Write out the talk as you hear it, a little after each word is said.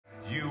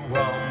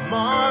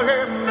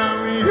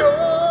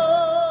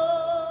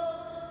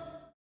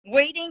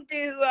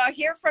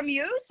hear from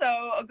you.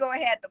 So go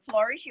ahead. The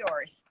floor is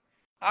yours.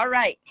 All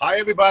right. Hi,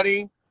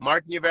 everybody.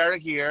 Mark NIEVERA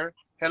here.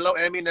 Hello,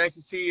 Emmy. Nice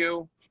to see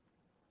you.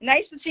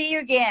 Nice to see you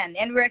again.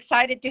 And we're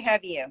excited to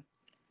have you.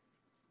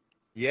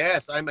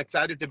 Yes, I'm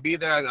excited to be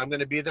there. I'm going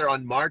to be there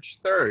on March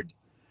 3rd.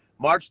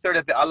 March 3rd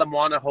at the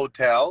Moana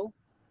Hotel.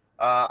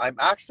 I'm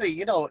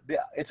actually,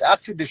 it's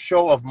actually the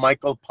show of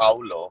Michael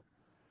Paulo,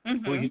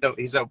 who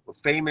he's a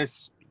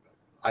famous,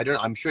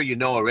 I'm sure you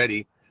know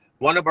already,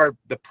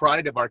 the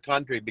pride of our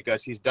country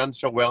because he's done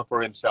so well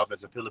for himself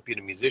as a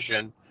Filipino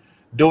musician,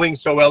 doing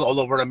so well all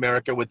over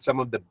America with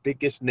some of the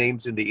biggest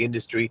names in the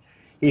industry.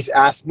 He's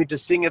asked me to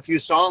sing a few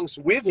songs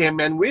with him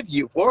and with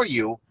you, for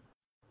you,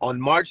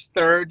 on March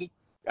 3rd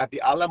at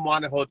the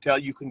Moana Hotel.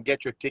 You can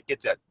get your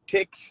tickets at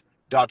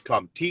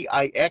tix.com,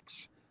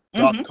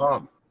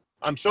 Tix.com.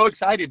 I'm so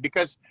excited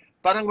because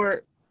parang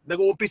we're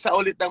nag-uumpisa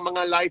ulit ng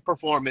mga live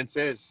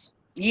performances.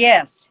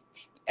 Yes.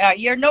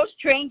 You're no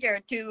stranger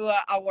to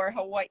our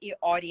Hawaii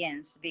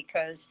audience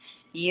because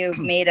you've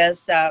made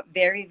us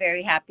very,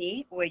 very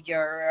happy with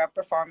your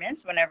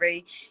performance whenever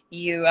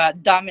you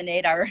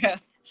dominate our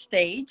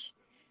stage.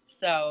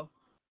 So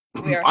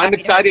we're I'm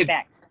excited. To be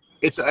back.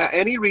 It's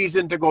any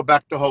reason to go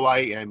back to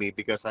Hawaii, Emmy,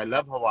 because I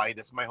love Hawaii.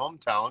 That's my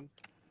hometown.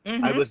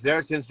 I was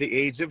there since the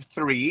age of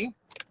 3.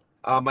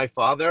 My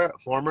father,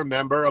 former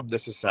member of the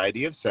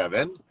Society of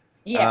 7.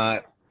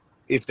 Yes.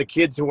 If the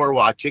kids who are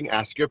watching,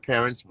 ask your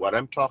parents what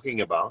I'm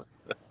talking about.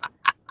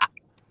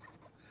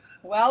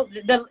 Well,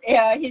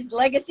 his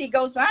legacy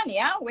goes on,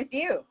 yeah, with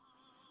you.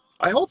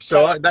 I hope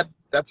so.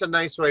 That's a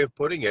nice way of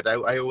putting it.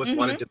 I always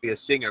wanted to be a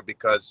singer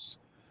because,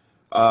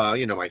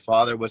 my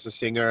father was a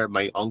singer.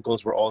 My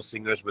uncles were all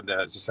singers with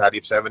the Society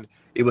of 7.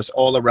 It was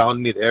all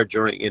around me there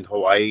in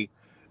Hawaii.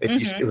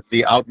 It was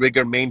the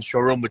Outrigger main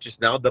showroom, which is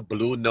now the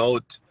Blue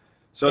Note.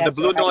 So the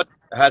Blue Note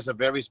has a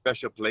very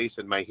special place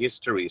in my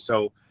history.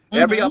 So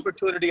every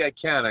opportunity I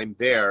can, I'm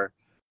there.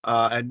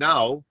 And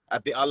now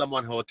at the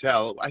Moana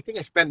Hotel, I think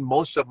I spend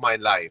most of my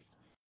life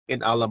in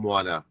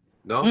Moana.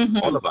 No,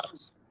 all of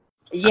us.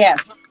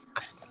 Yes.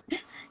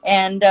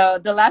 And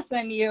the last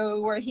time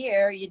you were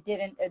here, you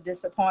didn't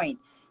disappoint.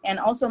 And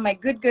also my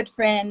good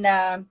friend,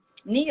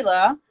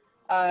 Neela,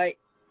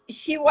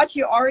 she watched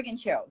your Oregon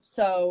show.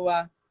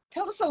 So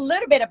tell us a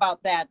little bit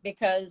about that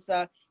because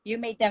you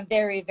made them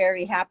very,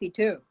 very happy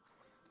too.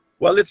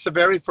 Well, it's the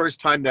very first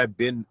time that I've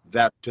been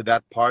to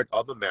that part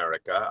of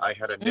America. I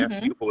had a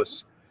nephew who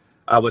was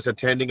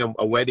attending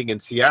a wedding in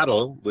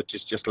Seattle, which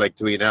is just like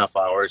 3.5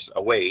 hours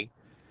away.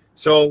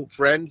 So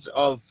friends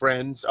of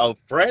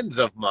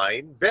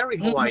mine, very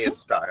Hawaiian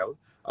style,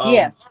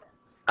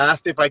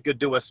 asked if I could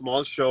do a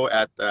small show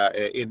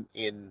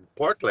in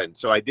Portland.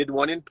 So I did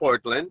one in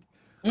Portland.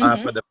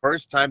 For the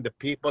first time,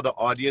 the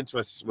audience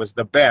was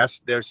the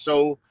best. They're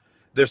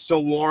so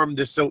warm,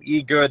 they're so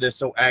eager, they're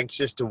so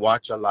anxious to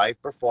watch a live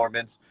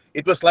performance.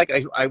 It was like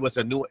I was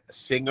a new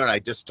singer. I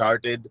just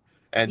started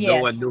and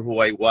no one knew who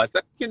I was.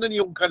 That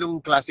yung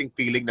kanong klaseng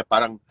feeling na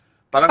parang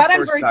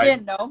first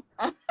virgin, time. No?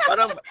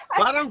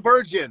 parang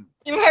virgin.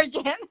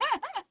 Virgin.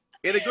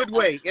 In a good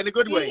way.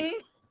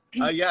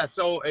 Yeah,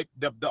 so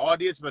the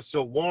audience was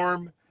so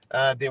warm.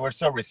 They were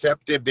so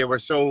receptive. They were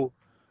so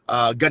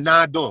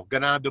ganado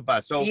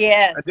ba. So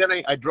and then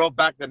I drove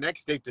back the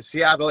next day to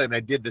Seattle and I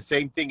did the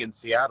same thing in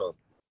Seattle.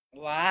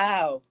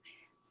 Wow.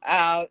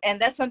 And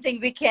that's something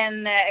we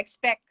can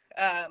expect,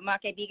 mga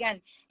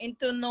kaibigan.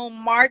 Into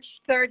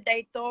March 3rd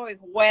ito,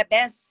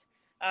 Huwebes,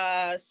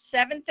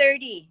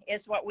 7:30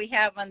 is what we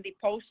have on the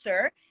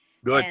poster.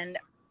 Good. And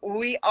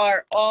we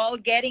are all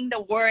getting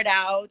the word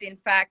out. In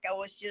fact, I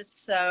was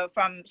just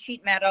from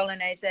Sheet Metal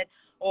and I said,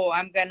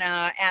 I'm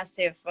gonna ask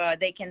if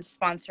they can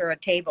sponsor a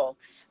table.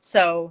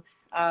 So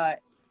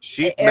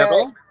Sheet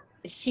Metal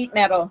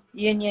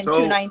Union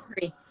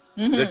 293.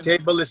 The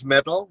table is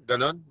metal.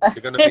 Ganon.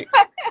 You're gonna be.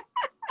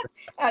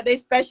 They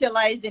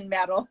specialize in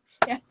metal.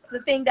 Yeah, the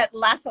thing that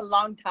lasts a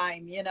long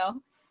time.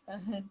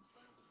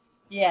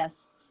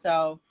 Yes.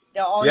 So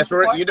they're all. Yes,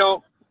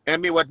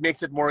 Emmy. What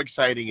makes it more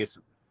exciting is,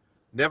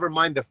 never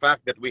mind the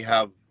fact that we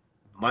have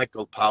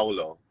Michael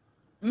Paulo,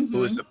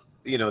 who is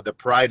the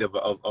pride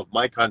of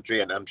my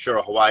country, and I'm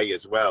sure Hawaii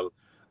as well.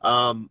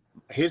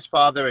 His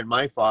father and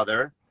my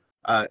father,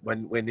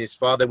 when his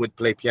father would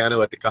play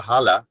piano at the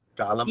Kahala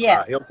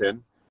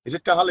Hilton. Is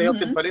it Kahala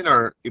Hilton pa rin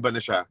or iba na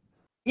siya?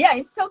 Yeah,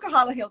 it's still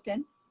Kahala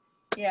Hilton.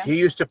 Yeah. He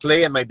used to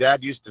play and my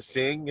dad used to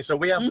sing. So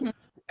we have,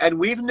 and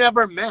we've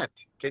never met.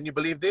 Can you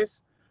believe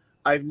this?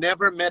 I've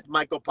never met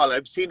Michael Paulo.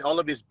 I've seen all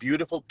of his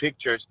beautiful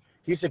pictures.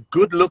 He's a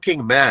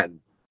good-looking man.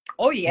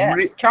 Oh yeah,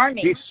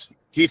 charming.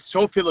 He's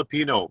so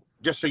Filipino.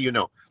 Just so you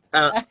know.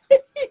 I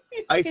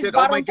said,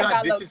 "Oh my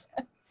God,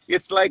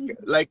 it's like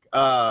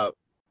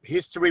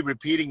history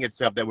repeating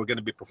itself that we're going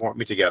to be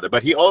performing together."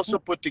 But he also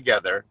put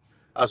together,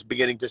 I was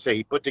beginning to say,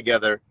 he put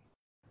together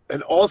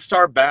an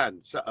all-star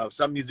band.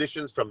 Some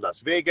musicians from Las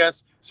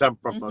Vegas, some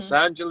from Los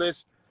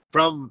Angeles,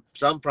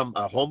 some from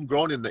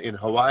homegrown in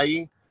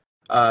Hawaii.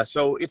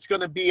 So it's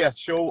going to be a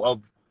show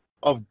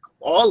of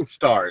all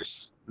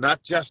stars,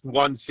 not just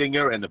one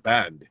singer and a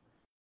band.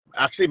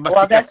 Actually, mas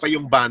sikat pa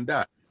yung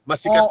banda. Mas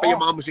sikat pa yung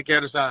Oo, mga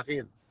musikero sa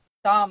akin.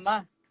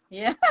 tama.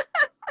 Yeah.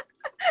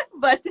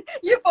 But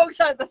you folks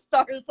are the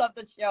stars of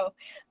the show,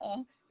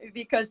 uh,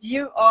 because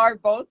you are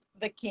both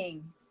the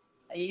king.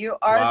 You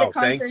are the Wow,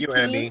 thank concert you,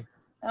 king. Emmy.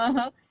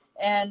 Uh-huh.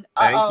 And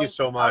Thank you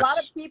so a lot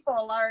of much.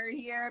 people are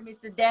here.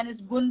 Mr.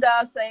 Dennis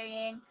Bunda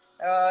saying,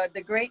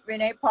 the great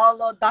Rene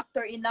Paulo,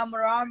 Dr. Inam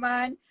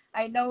Rahman.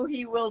 I know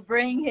he will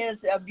bring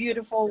his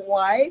beautiful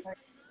wife.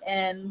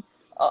 And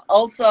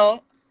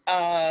also,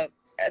 uh,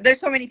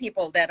 there's so many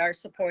people that are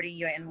supporting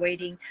you and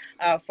waiting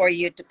for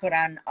you to put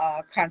on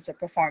a concert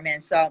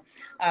performance. So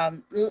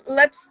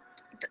let's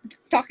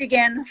talk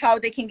again how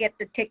they can get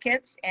the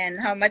tickets and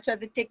how much are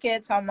the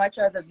tickets, how much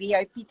are the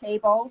VIP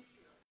tables.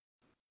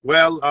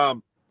 Well,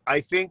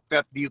 I think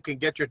that you can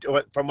get your.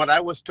 From what I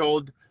was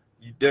told,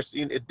 there's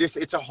this.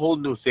 It's a whole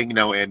new thing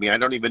now, Emmy. I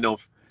don't even know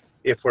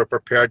if we're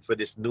prepared for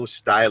this new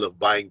style of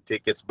buying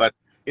tickets, but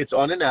it's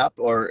on an app,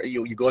 or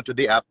you go to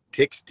the app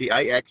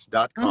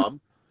Mhm. tix.com,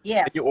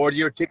 and you Yes, order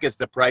your tickets.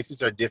 The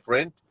prices are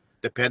different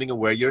depending on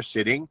where you're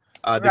sitting.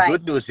 The right.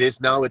 good news is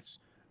now it's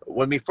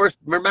when we first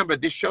remember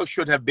this show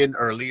should have been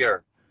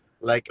earlier,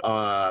 like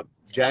It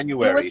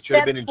January. was It should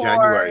have set been in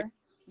January, for,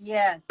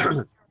 yes.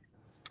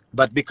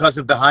 but because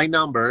of the high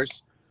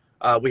numbers,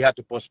 we had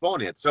to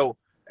postpone it. So,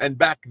 and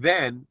back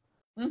then,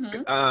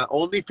 Mm-hmm.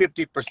 only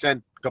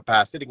 50%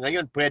 capacity.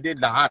 Ngayon, pwede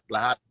lahat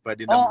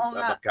pwede na Oo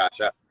nga.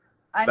 magkasya.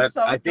 I'm But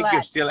so I think you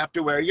glad. still have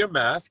to wear your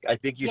mask. I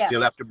think you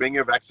still Yes. have to bring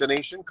your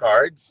vaccination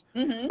cards.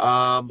 Mm-hmm.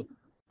 Um,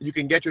 you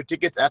can get your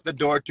tickets at the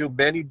door to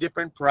many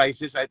different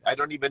prices. I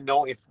don't even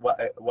know if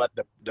what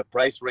the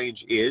price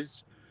range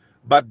is,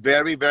 but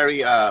very,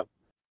 very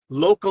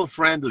local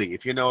friendly,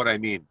 if you know what I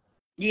mean.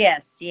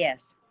 Yes,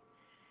 yes.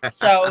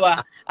 So,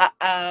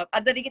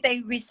 adali kita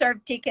yung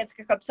reserved tickets,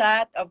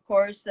 kakabsat. Of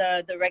course,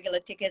 the regular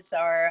tickets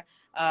are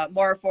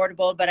more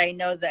affordable, but I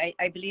know that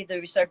I believe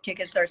the reserved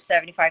tickets are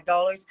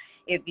 $75.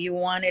 If you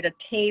wanted a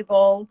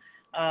table,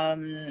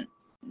 um,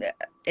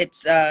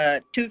 it's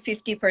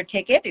 250 per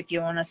ticket if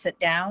you want to sit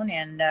down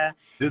and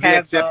Do they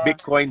have accept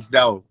Bitcoins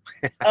now?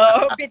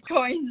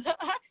 Bitcoins.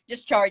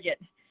 Just charge it.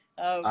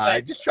 I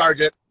But just charge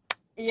it.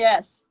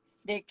 yes,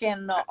 they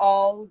can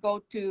all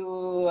go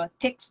to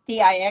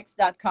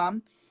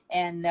tix.com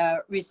and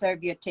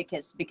reserve your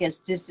tickets because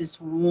this is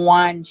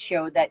one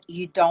show that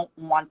you don't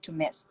want to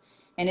miss.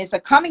 And it's a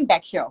coming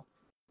back show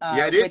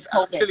Yeah, it with is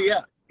COVID. actually.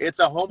 Yeah, it's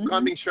a Mm-hmm,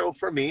 homecoming show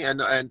for me,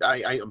 and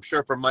I am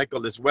sure for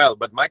Michael as well.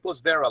 But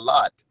Michael's there a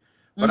lot.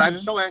 But I'm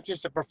mm-hmm. so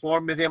anxious to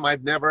perform with him.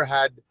 I've never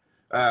had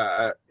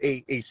a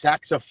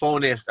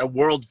saxophonist, a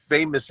world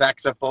famous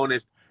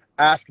saxophonist,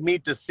 ask me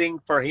to sing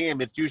for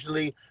him. It's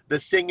usually the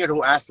singer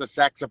who asks the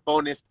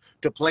saxophonist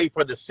to play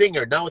for the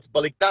singer. Now it's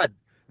baliktad.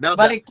 Now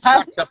the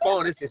Baliktad.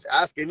 saxophonist is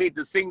asking me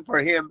to sing for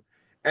him,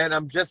 and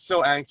I'm just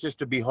so anxious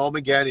to be home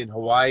again in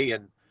Hawaii,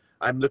 and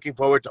I'm looking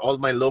forward to all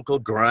my local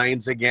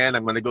grinds again.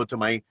 I'm going to go to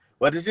my,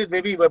 what is it?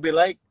 Maybe we'll be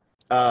like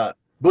uh,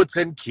 Boots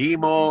and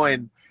Chemo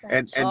and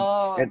and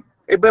Oh, and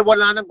but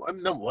wala nang,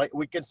 no,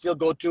 we can still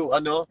go to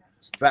ano,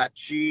 Fat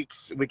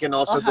Cheeks. We can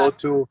also uh-huh. go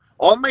to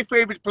all my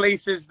favorite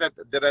places that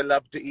I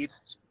love to eat.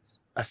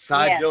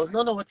 Asado. Yes.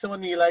 No, what's the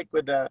one you like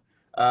with the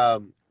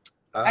um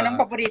Anong uh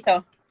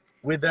paborito?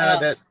 with Uh,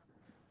 that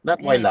not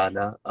mm,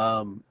 Wailana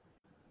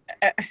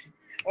uh,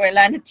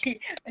 wala na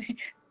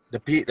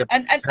the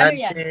ano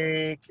yan?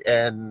 pancake,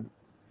 and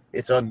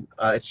it's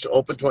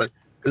open to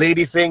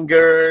lady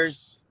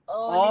fingers.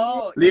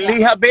 Oh, Lily. Yeah.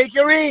 Liliha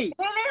Bakery.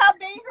 Lily Ha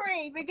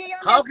Bakery. Bigay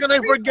yung How can I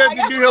free forget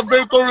tayo. Liliha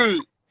Bakery?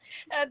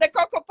 The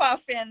Cocoa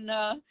Puff and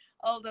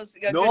all those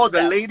good No, the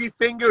stuff. lady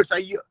fingers.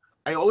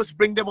 I always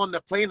bring them on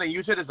the plane. I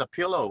use it as a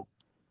pillow.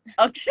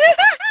 Okay.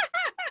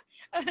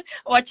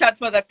 Watch out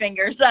for the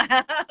fingers.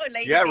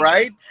 Lady Yeah, fingers.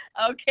 right.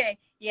 Okay.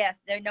 Yes,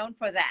 they're known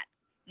for that.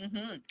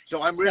 Mm-hmm.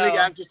 So I'm really So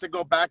anxious to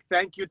go back.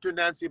 Thank you to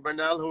Nancy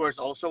Bernal, who is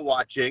also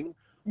watching.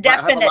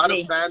 I have a lot of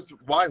definitely. fans.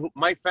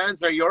 My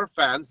fans are your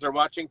fans. They're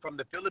watching from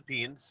the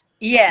Philippines,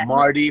 Yes.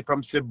 Marty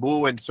from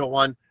Cebu, and so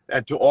on.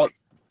 And to all,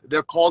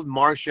 they're called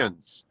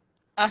Martians.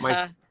 My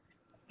Uh-huh.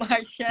 my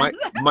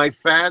Martians. my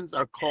fans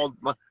are called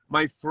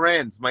my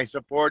friends, my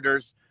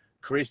supporters,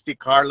 Christy,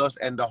 Carlos,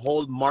 and the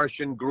whole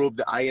Martian group,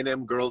 the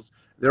INM girls.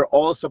 They're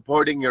all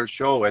supporting your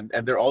show, and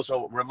they're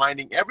also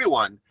reminding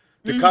everyone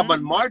to come on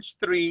Mm-hmm. March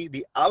 3,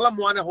 the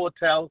Moana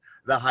Hotel,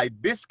 the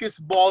Hibiscus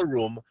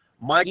Ballroom,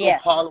 Michael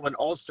Yes. Paulo, an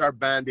all-star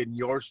band, and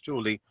yours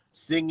truly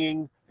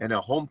singing and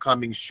a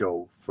homecoming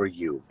show for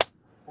you.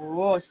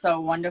 Oh,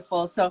 so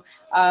wonderful. So,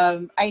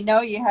 I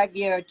know you have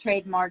your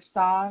trademark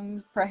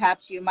song.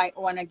 Perhaps you might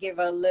want to give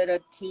a little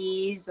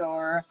tease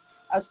or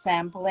a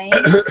sampling.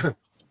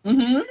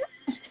 Mm-hmm.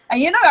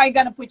 And you know I'm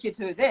gonna put you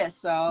through this.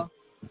 So,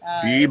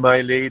 Be uh,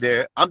 my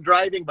lady. I'm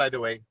driving, by the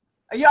way.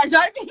 you are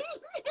driving.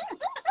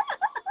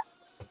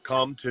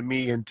 Come to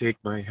me and take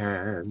my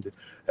hand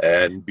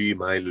and be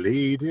my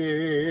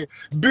lady.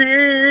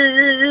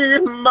 Be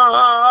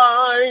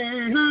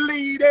my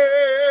lady.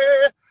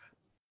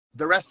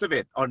 The rest of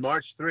it on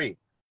March 3.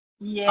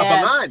 Yes.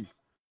 Abangan.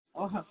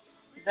 Oh,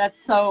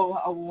 that's so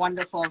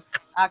wonderful.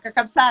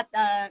 Kakabsat,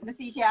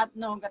 nasisya at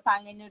nung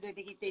katangan nyo doon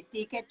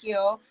ticket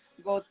yo,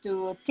 go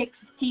to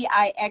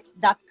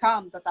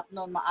tix.com. Tatap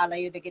nun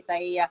maalayo na kita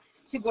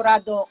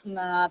sigurado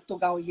nga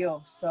tugaw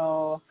yo.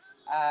 So,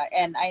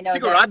 and I know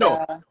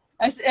Sigurado.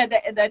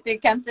 that the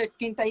concert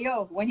king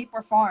tayo, when he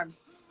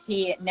performs,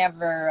 he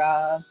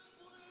never,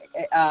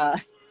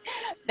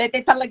 that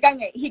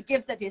talagang he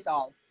gives it his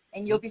all.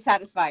 And you'll be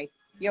satisfied.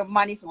 Your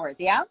money's worth,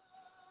 yeah?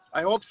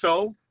 I hope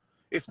so.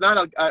 If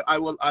not, I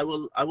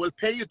will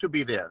pay you to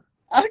be there.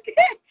 Okay.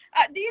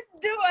 Do you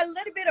do a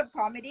little bit of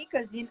comedy?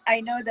 Because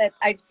I know that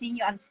I've seen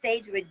you on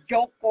stage with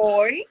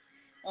Jokoy.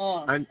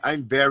 Oh.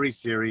 I'm very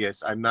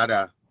serious. I'm not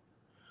a.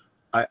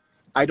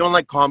 I don't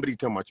like comedy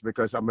too much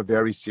because I'm a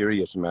very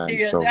serious man.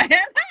 Serious. So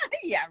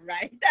Yeah,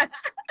 right.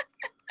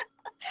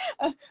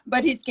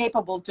 But he's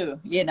capable too,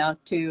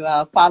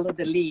 to follow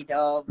the lead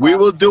of. we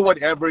will do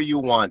whatever you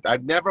want.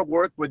 I've never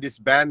worked with this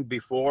band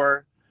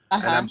before.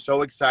 And Uh-huh. I'm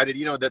so excited,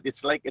 that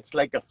it's like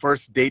a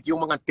first date.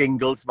 Yung mga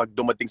tingles pag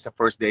dumating sa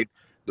first date,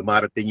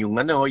 dumarating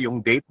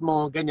yung date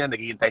mo, ganyan,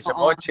 naghihintay sa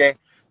Uh-uh. kotse.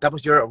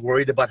 Tapos you're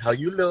worried about how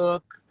you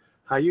look,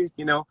 how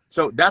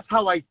So that's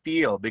how I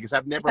feel because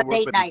I've never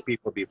worked with these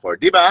people before.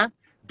 Diba?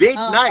 Date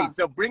night.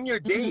 So bring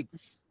your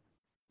dates.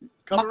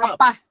 Cover up.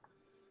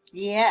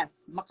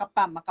 Yes,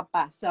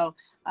 makapa. So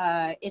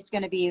it's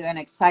gonna be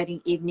an exciting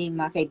evening,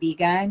 mga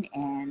kaibigan,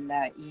 and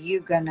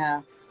you're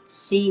gonna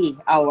see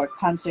our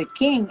concert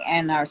king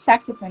and our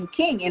saxophone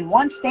king in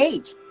one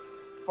stage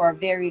for a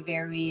very,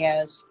 very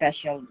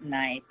special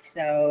night.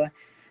 So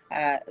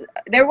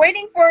they're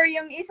waiting for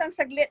yung isang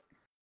saglit.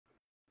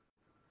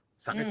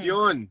 Sakit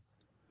yun.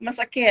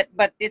 Masakit,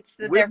 but it's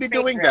We'll be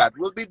doing that.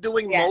 We'll be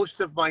doing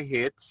most of my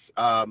hits.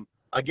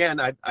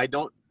 Again, I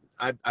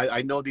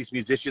know these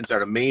musicians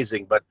are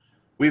amazing, but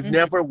we've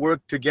never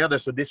worked together,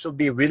 so this will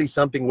be really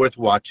something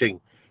worth watching.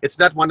 It's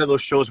not one of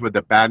those shows where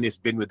the band has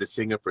been with the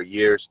singer for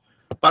years.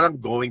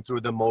 Parang going through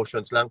the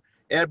motions lang.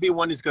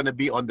 Everyone is going to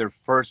be on their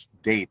first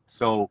date.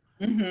 So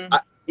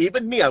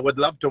even me, I would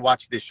love to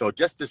watch this show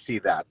just to see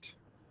that.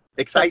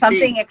 Exciting. So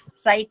something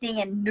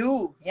exciting and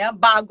new. Yeah,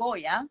 bago,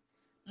 yeah?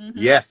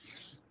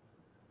 Yes.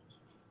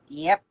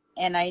 Yep.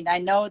 And I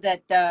know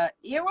that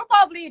you will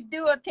probably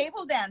do a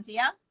table dance,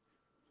 yeah?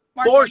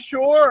 Martin? For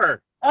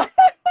sure.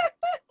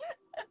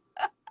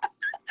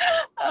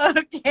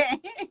 Okay.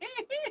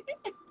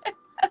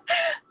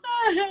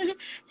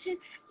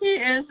 He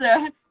is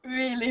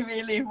really,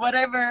 really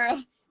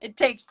whatever it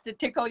takes to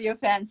tickle your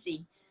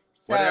fancy.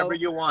 So, whatever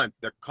you want.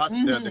 The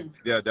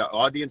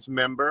audience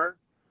member,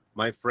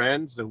 my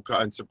friends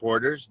and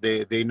supporters,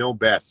 they know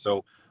best.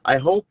 So I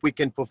hope we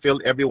can fulfill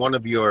every one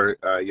of your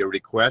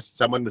requests.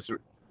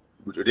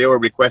 They were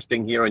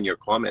requesting here in your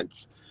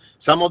comments.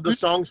 Some of the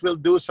songs we'll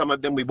do, some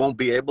of them we won't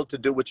be able to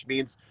do, which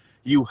means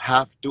you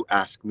have to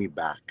ask me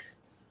back.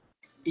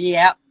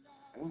 Yep,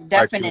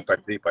 definitely.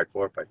 Part 2, part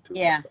 3, part 4, part 2.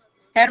 Yeah.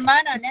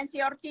 Hermana,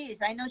 Nancy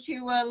Ortiz, I know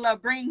she will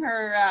bring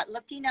her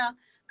Latina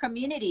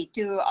community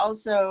to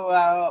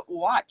also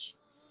watch.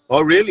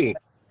 Oh, really?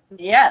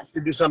 Yes. To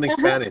do something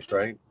Spanish,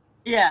 right?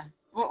 Yeah.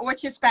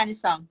 What's your Spanish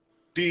song?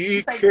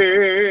 Di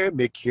que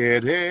me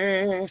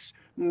quieres,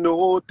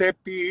 no te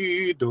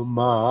pido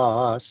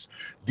más.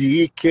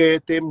 Di que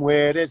te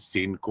mueres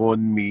sin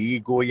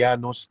conmigo ya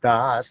no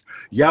estás.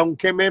 Y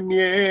aunque me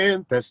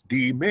mientas,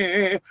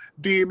 dime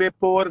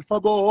por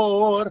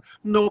favor,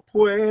 no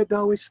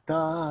puedo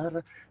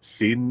estar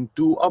sin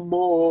tu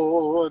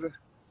amor.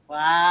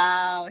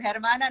 Wow,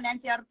 Hermana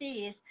Nancy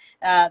Ortiz,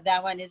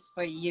 that one is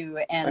for you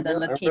and the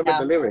Latino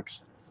the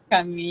lyrics.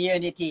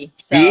 Community.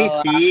 So,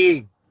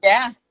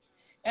 yeah.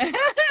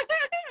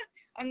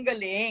 Ang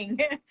galing.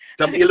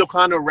 Some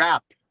Ilocano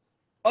rap.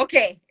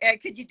 Okay,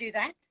 could you do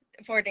that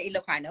for the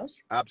Ilocanos?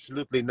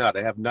 Absolutely not.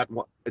 I have not.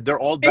 They're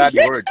all bad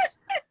words.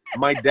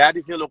 My dad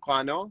is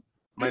Ilocano.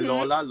 My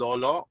Lola,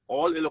 Lolo,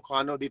 all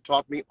Ilocano. They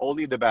taught me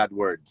only the bad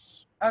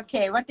words.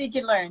 Okay, what did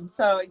you learn?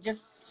 So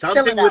just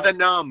something with a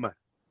num.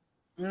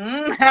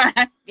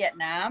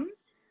 Vietnam.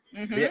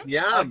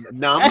 Vietnam.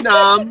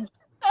 Num.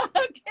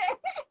 Okay.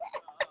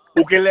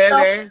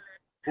 Ukulele.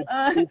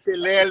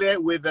 Ukulele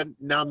with a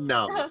num.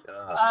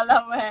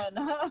 Alam mo yan.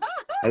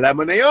 Alam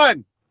mo na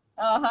yun.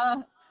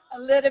 A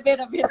little bit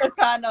of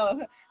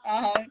Ilocano.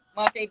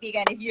 Mga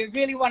kaibigan, if you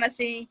really want to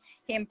see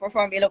him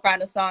perform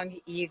Ilocano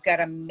song, you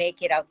gotta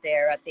make it out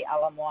there at the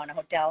Moana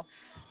Hotel.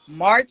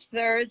 March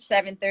 3rd,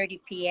 7:30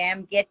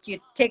 p.m. Get your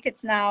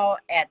tickets now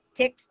at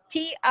tix.com.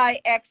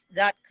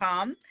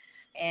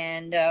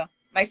 And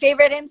my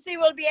favorite MC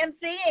will be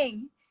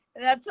MCing.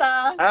 That's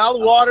Al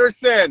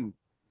Watterson.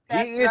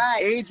 That's he is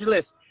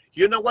ageless.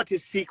 You know what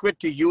his secret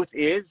to youth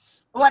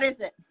is? What is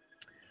it?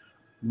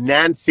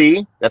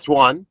 Nancy, that's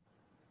one.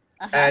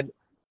 And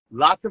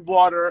lots of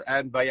water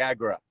and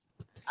Viagra.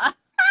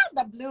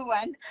 The blue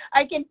one.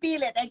 I can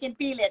feel it.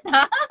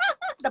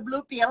 The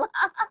blue pill.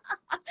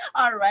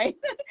 All right.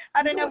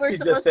 I don't know we're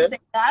supposed to say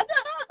that.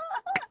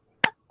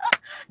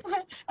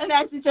 And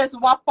Nancy says,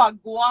 "Wapa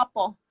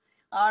guapo."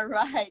 All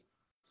right.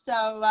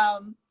 So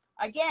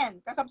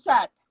again,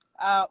 kakapsat.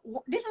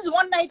 This is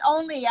one night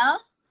only, yeah?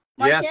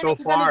 Yeah, so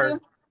far.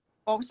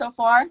 go so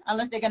far,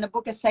 unless they're gonna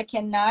book a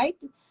second night.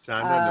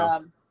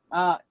 Sana,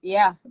 no?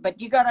 Yeah, but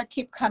you gotta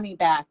keep coming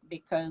back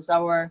because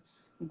our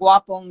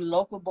guapong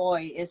local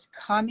boy is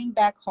coming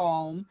back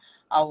home,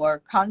 our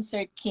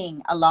concert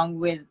king, along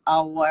with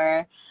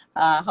our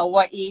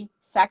Hawaii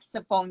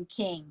saxophone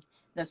king.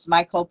 That's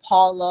Michael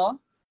Paulo,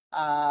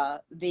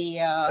 the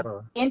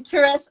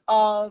interest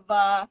of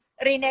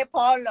Rene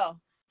Paulo.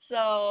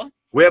 So,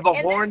 We have a and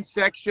then horn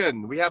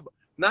section. We have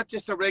not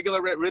just a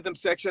regular rhythm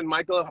section.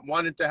 Michael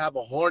wanted to have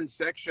a horn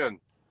section.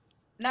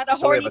 not a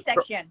So horny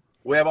section.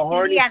 we have a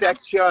horny Indiana.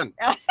 section.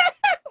 I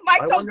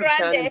Michael wonder if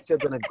Grande. Shannon's still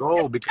gonna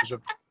go because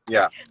of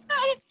yeah.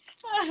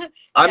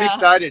 I'm Yeah.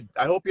 excited.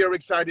 I hope you're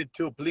excited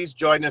too. Please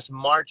join us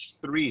March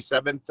 3,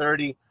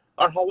 7:30.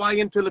 Are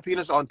Hawaiian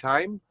Filipinos on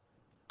time?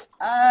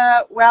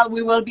 Well,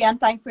 we will be on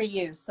time for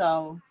you.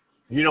 So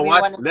You know we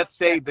what? want to. Let's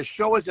say the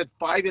show is at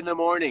 5 in the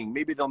morning.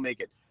 Maybe they'll make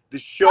it. The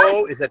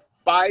show is at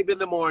 5 in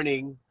the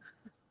morning,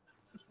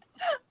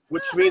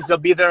 which means they'll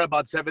be there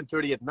about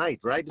 7:30 at night,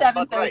 right? Is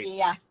about 7:30. right.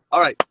 Yeah.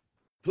 All right.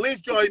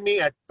 Please join me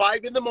at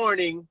 5 in the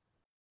morning.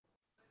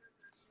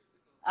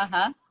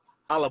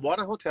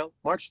 Moana Hotel,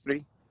 March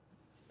 3.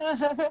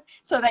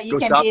 So that you Go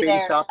can be shopping,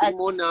 there shopping at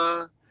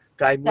muna.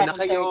 Kain muna 7:30.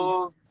 kayo.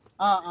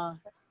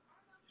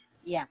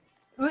 Yeah.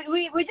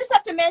 We just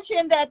have to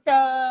mention that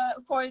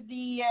for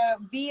the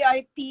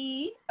VIP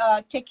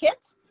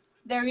tickets,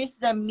 there is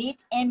the meet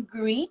and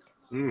greet,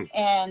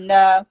 and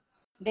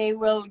they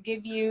will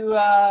give you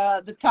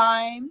the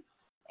time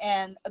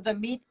and the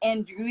meet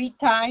and greet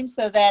time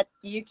so that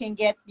you can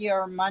get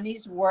your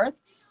money's worth.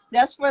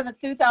 That's for the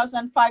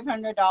 $2,500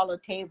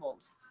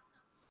 tables.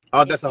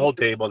 Oh, that's a whole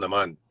table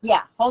naman.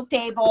 Yeah, whole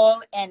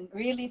table and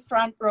really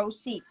front row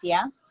seats,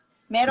 yeah?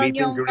 Meron Meet and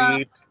yung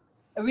greet.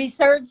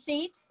 reserved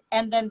seats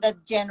and then the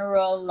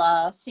general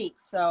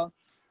seats. So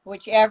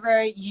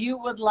whichever you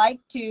would like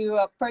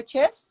to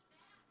purchase,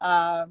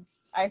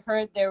 I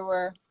heard there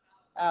were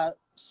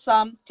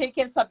some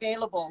tickets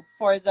available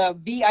for the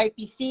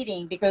VIP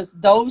seating because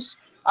those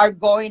are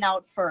going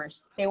out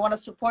first. They want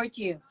to support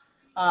you.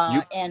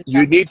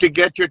 You need to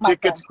get your Michael.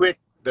 tickets quick.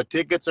 The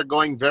tickets are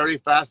going very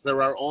fast.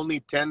 There are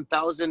only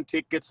 10,000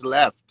 tickets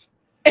left.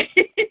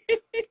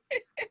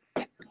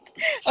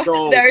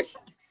 So There's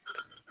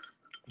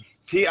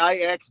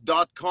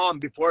TIX.com,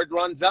 before it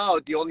runs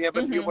out, you only have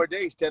a few more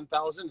days.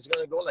 10,000 is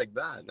going to go like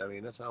that. I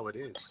mean, that's how it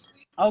is.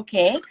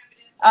 okay.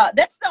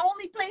 That's the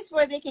only place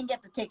where they can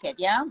get the ticket,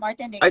 yeah,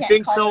 Martin? They I can't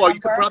think call so. the Or you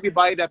could number? probably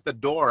buy it at the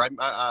door.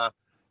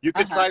 You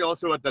could try it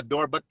also at the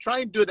door, but try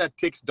and do that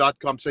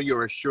Tix.com so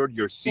you're assured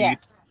your seat.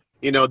 Yes.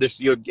 You know,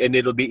 and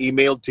it'll be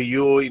emailed to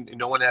you.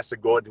 No one has to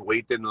go and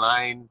wait in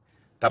line.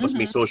 Tapos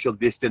may social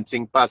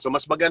distancing pa. So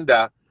mas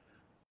maganda,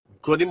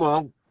 kunin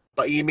mo,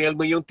 pa-email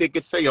mo yung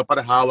ticket sa'yo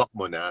para hawak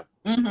mo na.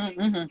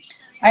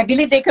 I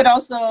believe they could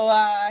also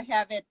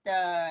have it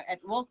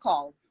at will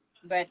call,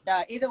 but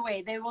either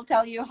way, they will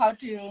tell you how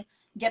to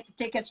get the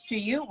tickets to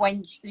you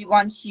once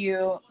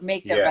you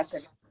make the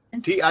reservation.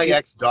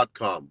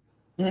 TIX.com.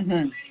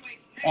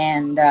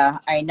 And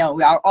I know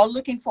we are all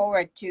looking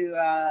forward to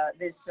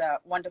this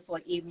wonderful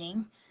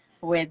evening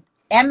with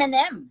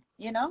Eminem,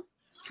 you know?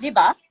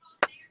 Diba?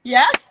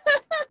 Yeah?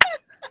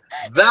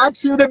 That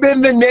should have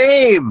been the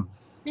name.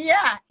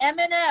 Yeah,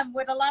 Eminem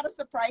with a lot of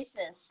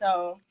surprises.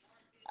 So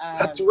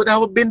that would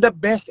have been the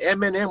best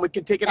Eminem. We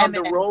can take it on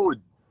the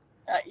road.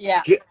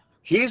 Yeah.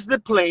 He's the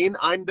plane.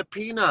 I'm the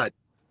peanut.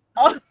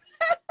 Oh.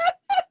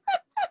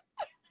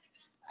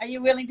 Are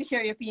you willing to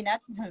share your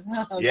peanut?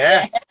 Okay.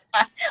 Yes.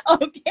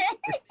 Okay.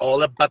 It's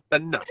all about the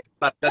nut,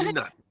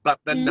 nut.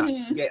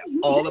 Yeah,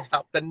 all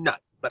about the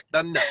nut,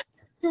 the nut.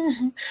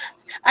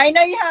 I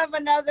know you have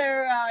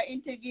another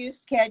interview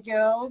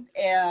scheduled.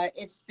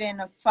 It's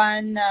been a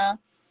fun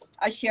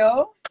a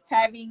show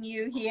having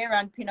you here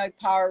on Pinoy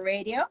Power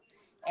Radio.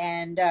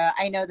 And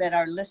I know that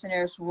our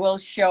listeners will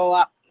show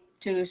up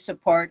to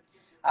support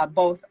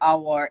both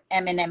our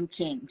M&M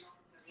Kings.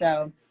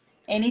 So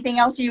anything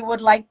else you would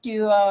like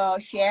to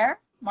share,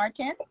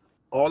 Martin?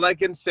 All I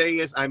can say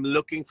is I'm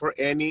looking for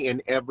any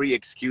and every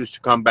excuse to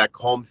come back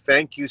home.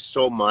 Thank you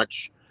so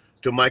much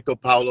to Michael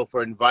Paulo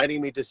for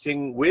inviting me to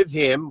sing with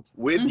him,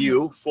 with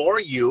you,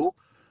 for you.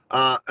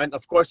 And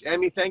of course,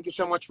 Emmy, thank you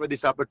so much for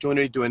this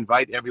opportunity to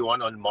invite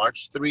everyone on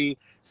March 3,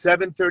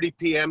 7:30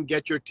 p.m.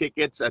 Get your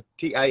tickets at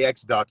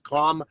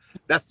TIX.com.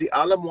 That's the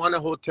Moana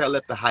Hotel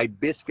at the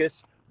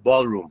Hibiscus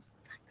Ballroom.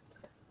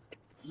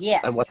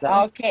 Yes. And what's that?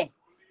 Okay.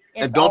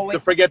 And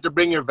don't forget to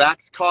bring your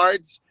Vax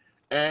cards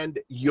and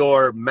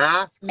your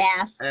mask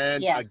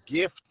and a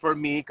gift for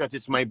me because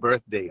it's my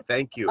birthday.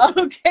 Thank you.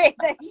 Okay,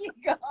 there you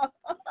go.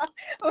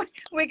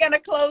 We're going to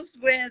close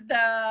with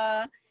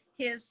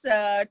his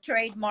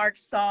trademark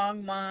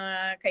song,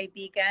 mga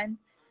kaibigan,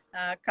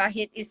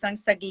 kahit isang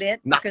saglit.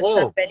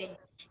 Nako!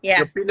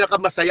 Yung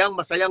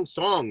pinakamasayang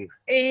song.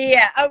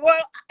 Yeah.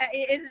 Well,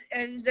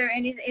 is there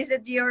any? Is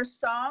it your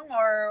song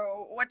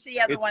or what's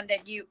the other one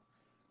that you?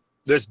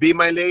 There's Be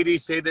My Lady,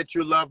 Say That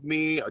You Love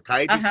Me,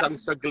 Kahit Isang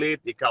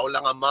Saglit, Ikaw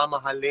Lang Ang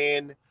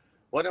Mamahalin.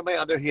 What are my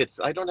other hits?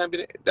 I don't have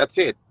it. That's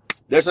it.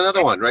 There's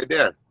another one right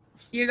there.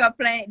 You got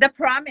playing The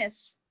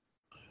Promise.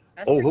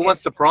 Oh, Pastor Who Kim.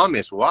 Wants to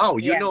Promise? Wow,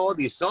 you Yeah. know all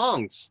these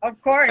songs. Of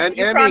course. And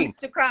You promised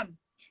to come.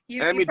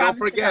 You Don't promised to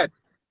forget,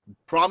 come.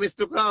 promise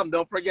to come.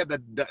 Don't forget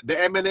the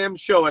M&M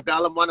show at the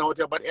Alamana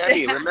Hotel. But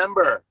Emmy,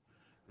 remember,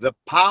 the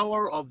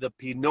power of the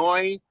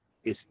Pinoy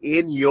is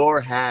in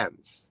your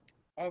hands.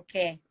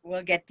 Okay,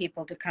 we'll get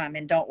people to come,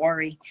 and don't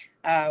worry.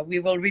 We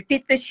will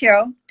repeat the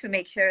show to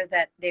make sure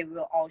that they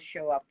will all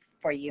show up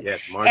for you.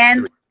 Yes, March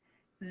And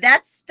 3rd.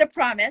 that's the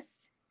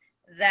promise,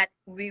 that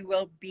we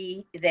will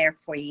be there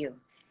for you.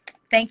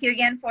 Thank you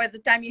again for the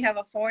time you have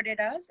afforded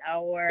us,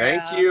 our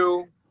Thank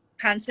you.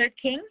 concert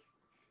king.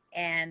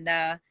 And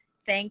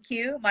thank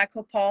you,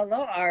 Michael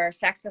Paulo, our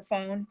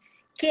saxophone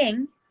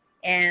king.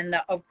 And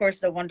of course,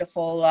 the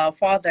wonderful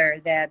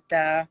Father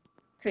that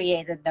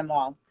created them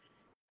all.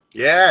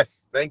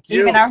 Yes, thank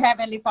Even you. our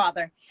Heavenly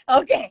Father.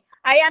 Okay.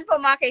 Ayan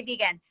po mga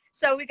kaibigan.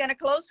 So we're going to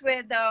close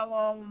with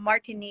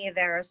Martin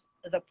Nievera's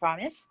The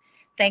Promise.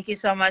 Thank you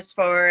so much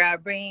for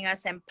bringing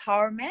us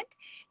empowerment.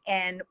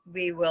 And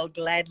we will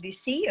gladly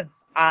see you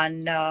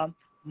on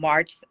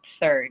March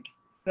 3rd.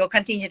 We'll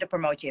continue to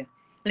promote you.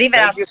 Leave it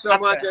Thank up, you so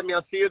up to much, us. Emmy.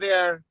 I'll see you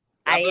there.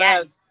 God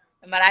Ayan. bless.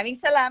 Maraming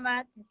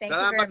salamat. Thank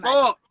you very Salamat much.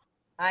 po.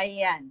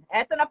 Ayan.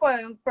 Eto na po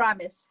yung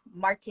Promise,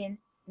 Martin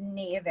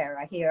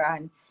Nievera here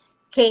on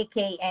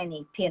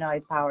KKNE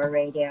Pinoy Power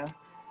Radio.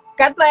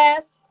 God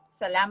bless.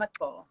 Salamat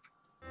po.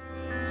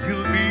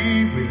 You'll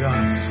be with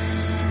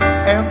us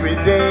every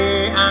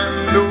day,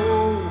 I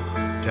know,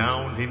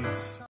 down inside.